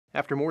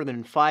After more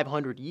than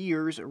 500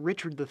 years,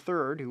 Richard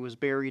III, who was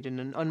buried in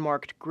an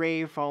unmarked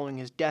grave following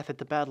his death at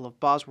the Battle of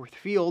Bosworth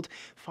Field,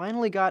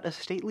 finally got a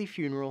stately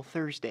funeral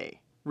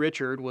Thursday.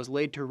 Richard was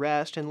laid to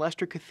rest in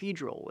Leicester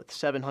Cathedral, with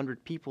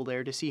 700 people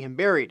there to see him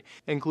buried,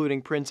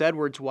 including Prince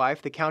Edward's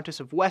wife, the Countess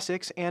of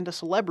Wessex, and a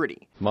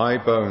celebrity. My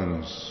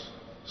bones,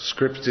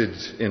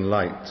 scripted in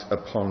light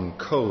upon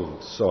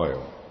cold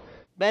soil.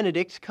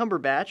 Benedict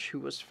Cumberbatch, who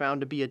was found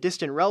to be a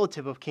distant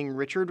relative of King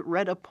Richard,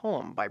 read a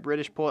poem by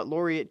British poet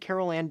laureate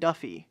Carol Ann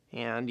Duffy,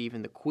 and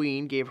even the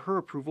Queen gave her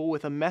approval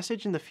with a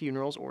message in the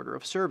funeral's order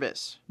of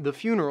service. The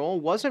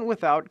funeral wasn't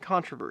without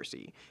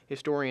controversy.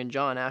 Historian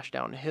John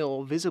Ashdown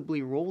Hill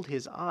visibly rolled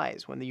his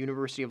eyes when the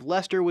University of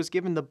Leicester was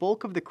given the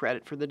bulk of the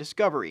credit for the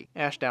discovery.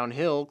 Ashdown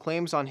Hill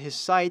claims on his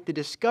site the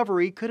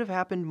discovery could have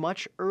happened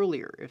much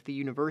earlier if the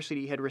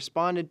university had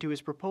responded to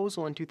his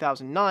proposal in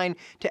 2009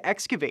 to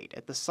excavate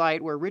at the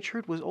site where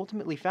Richard was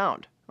ultimately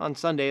found. On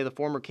Sunday, the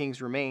former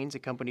king's remains,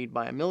 accompanied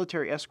by a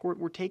military escort,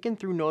 were taken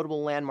through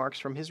notable landmarks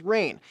from his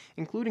reign,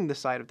 including the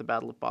site of the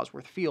Battle of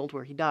Bosworth Field,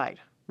 where he died.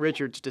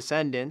 Richard's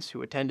descendants,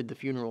 who attended the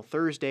funeral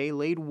Thursday,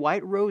 laid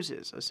white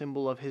roses, a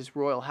symbol of his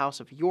royal house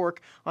of York,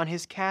 on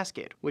his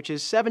casket, which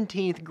his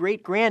 17th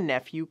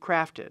great-grandnephew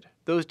crafted.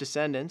 Those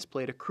descendants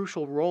played a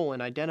crucial role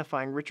in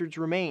identifying Richard's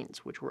remains,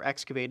 which were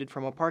excavated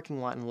from a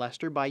parking lot in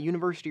Leicester by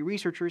university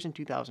researchers in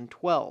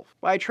 2012.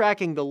 By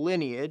tracking the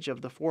lineage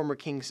of the former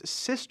king's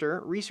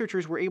sister,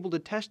 researchers were able to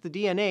test the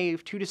DNA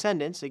of two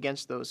descendants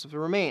against those of the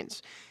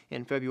remains.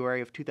 In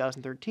February of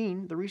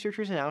 2013, the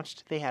researchers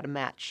announced they had a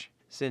match.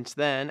 Since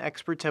then,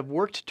 experts have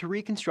worked to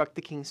reconstruct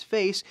the king's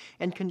face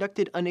and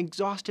conducted an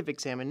exhaustive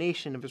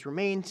examination of his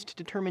remains to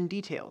determine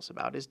details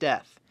about his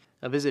death.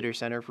 A visitor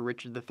center for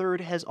Richard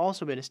III has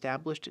also been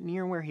established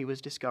near where he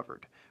was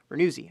discovered. For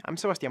Newsy, I'm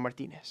Sebastián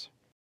Martínez.